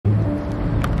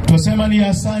Tusema ni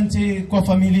asante kwa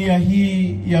familia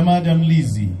hii ya Madam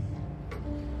Lizzy.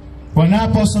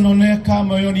 Wanaposononeka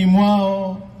moyoni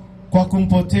mwao kwa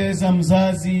kumpoteza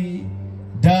mzazi,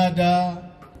 dada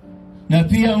na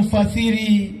pia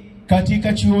mfadhili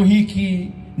katika chuo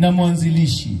hiki na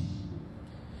mwanzilishi.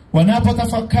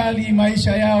 Wanapotafakari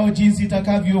maisha yao jinsi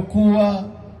itakavyokuwa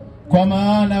kwa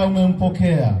maana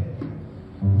umempokea.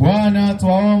 Bwana,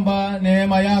 twaomba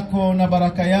neema yako na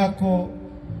baraka yako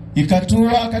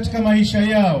ikatua katika maisha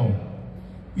yao,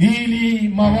 ili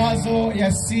mawazo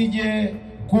yasije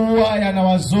kuwa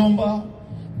yanawazomba,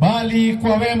 bali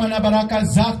kwa wema na baraka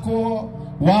zako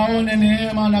waone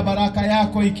neema na baraka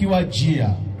yako ikiwajia.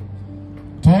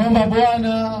 Tuomba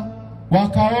Bwana,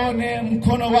 wakaone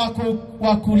mkono wako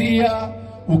wa kulia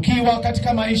ukiwa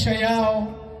katika maisha yao,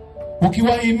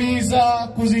 ukiwahimiza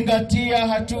kuzingatia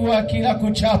hatua kila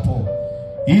kuchapo,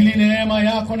 ili neema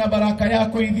yako na baraka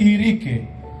yako idhihirike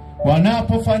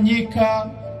wanapofanyika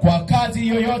kwa kazi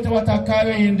yoyote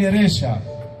watakayoendelesha.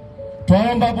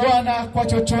 Tuomba Bwana, kwa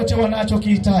chochote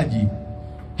wanachokihitaji,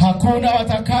 hakuna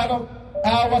watakalo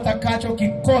au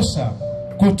watakachokikosa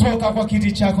kutoka kwa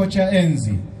kiti chako cha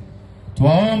enzi.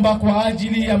 Tuomba kwa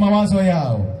ajili ya mawazo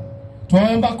yao,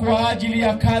 tuomba kwa ajili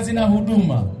ya kazi na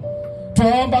huduma,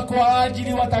 tuomba kwa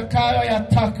ajili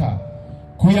watakayoyataka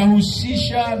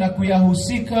kuyahusisha na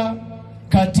kuyahusika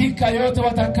katika yote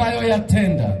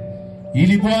watakayoyatenda,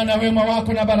 ili Bwana wema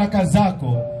wako na baraka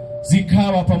zako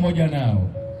zikawa pamoja nao.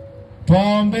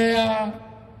 Tuombea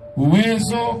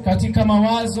uwezo katika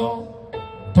mawazo,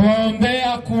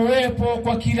 tuombea kuwepo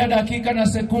kwa kila dakika na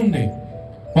sekunde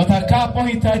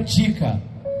watakapohitajika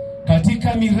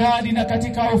katika miradi na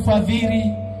katika ufadhili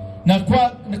na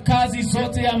kwa kazi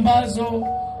zote ambazo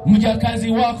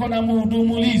mjakazi wako na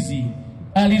mhudumu Lizzy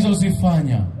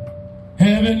alizozifanya.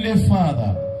 Heavenly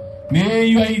Father, may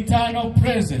your eternal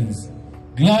presence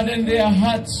gladden their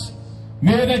hearts.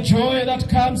 May the joy that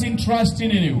comes in trusting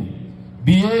in you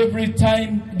be every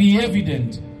time be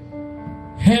evident.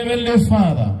 Heavenly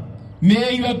Father,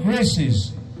 may your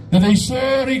graces that they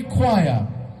so require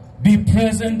be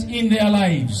present in their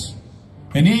lives.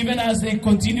 And even as they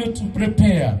continue to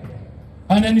prepare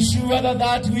and ensure that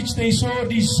that which they so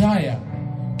desire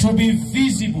to be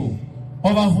visible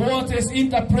over what is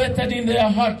interpreted in their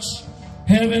hearts,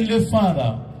 Heavenly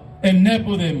Father,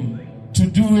 enable them to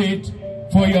do it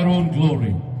for your own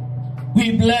glory.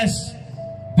 We bless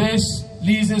this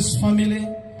Lizzy's family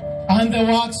and the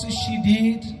works she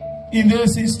did in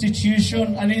this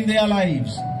institution and in their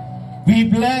lives. We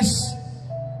bless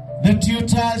the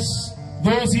tutors,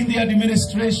 those in the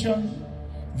administration,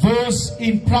 those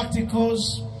in practicals,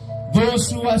 those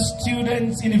who are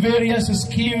students in various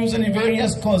skills and in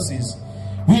various courses.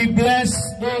 We bless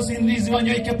those in this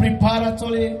Wanyoike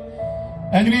preparatory,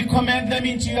 and we commend them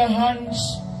into your hands,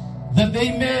 that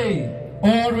they may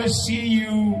always see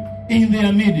you in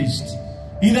their midst.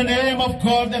 In the name of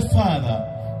God the Father,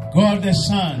 God the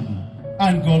Son,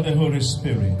 and God the Holy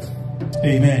Spirit.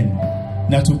 Amen.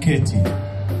 Na tuketi.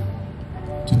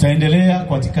 Tutaendelea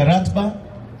katika ratiba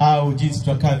au jinsi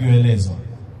tutakavyoelezwa.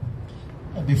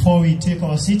 Before we take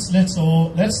our seats,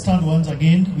 let's stand once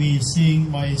again. We sing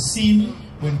My Sin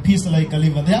When Peace Like a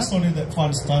Liver. That's only the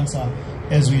first stanza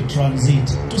as we transit.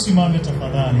 Tusimame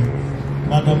tafadhali.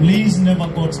 Madam Lizzy never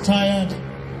got tired,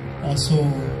 so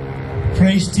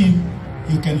praised him.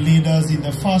 You can lead us in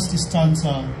the first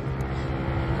stanza.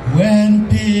 When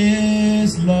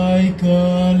peace like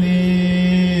a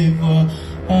liver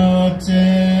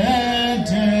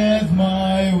attendeth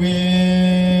my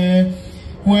way,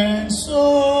 when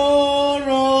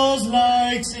sorrows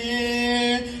like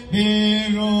sea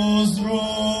billows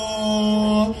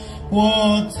roll,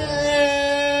 whatever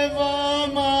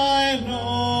my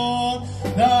Lord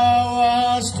thou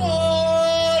hast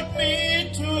taught me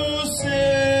to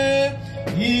say,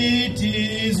 it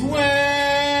is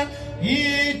well,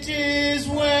 it is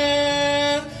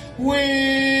well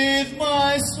with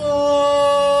my soul,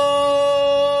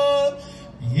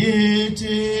 it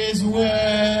is well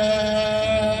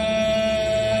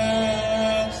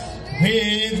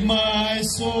with my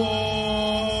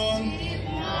soul,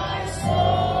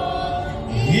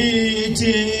 it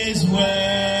is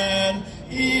well,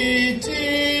 it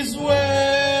is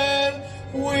well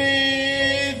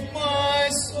with my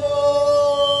soul.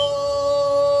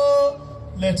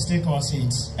 Let's take our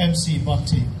seats. MC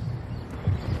Bhakti.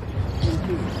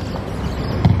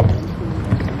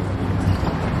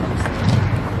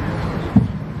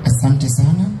 Asante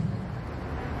sana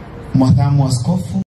Mwadhamu Askofu.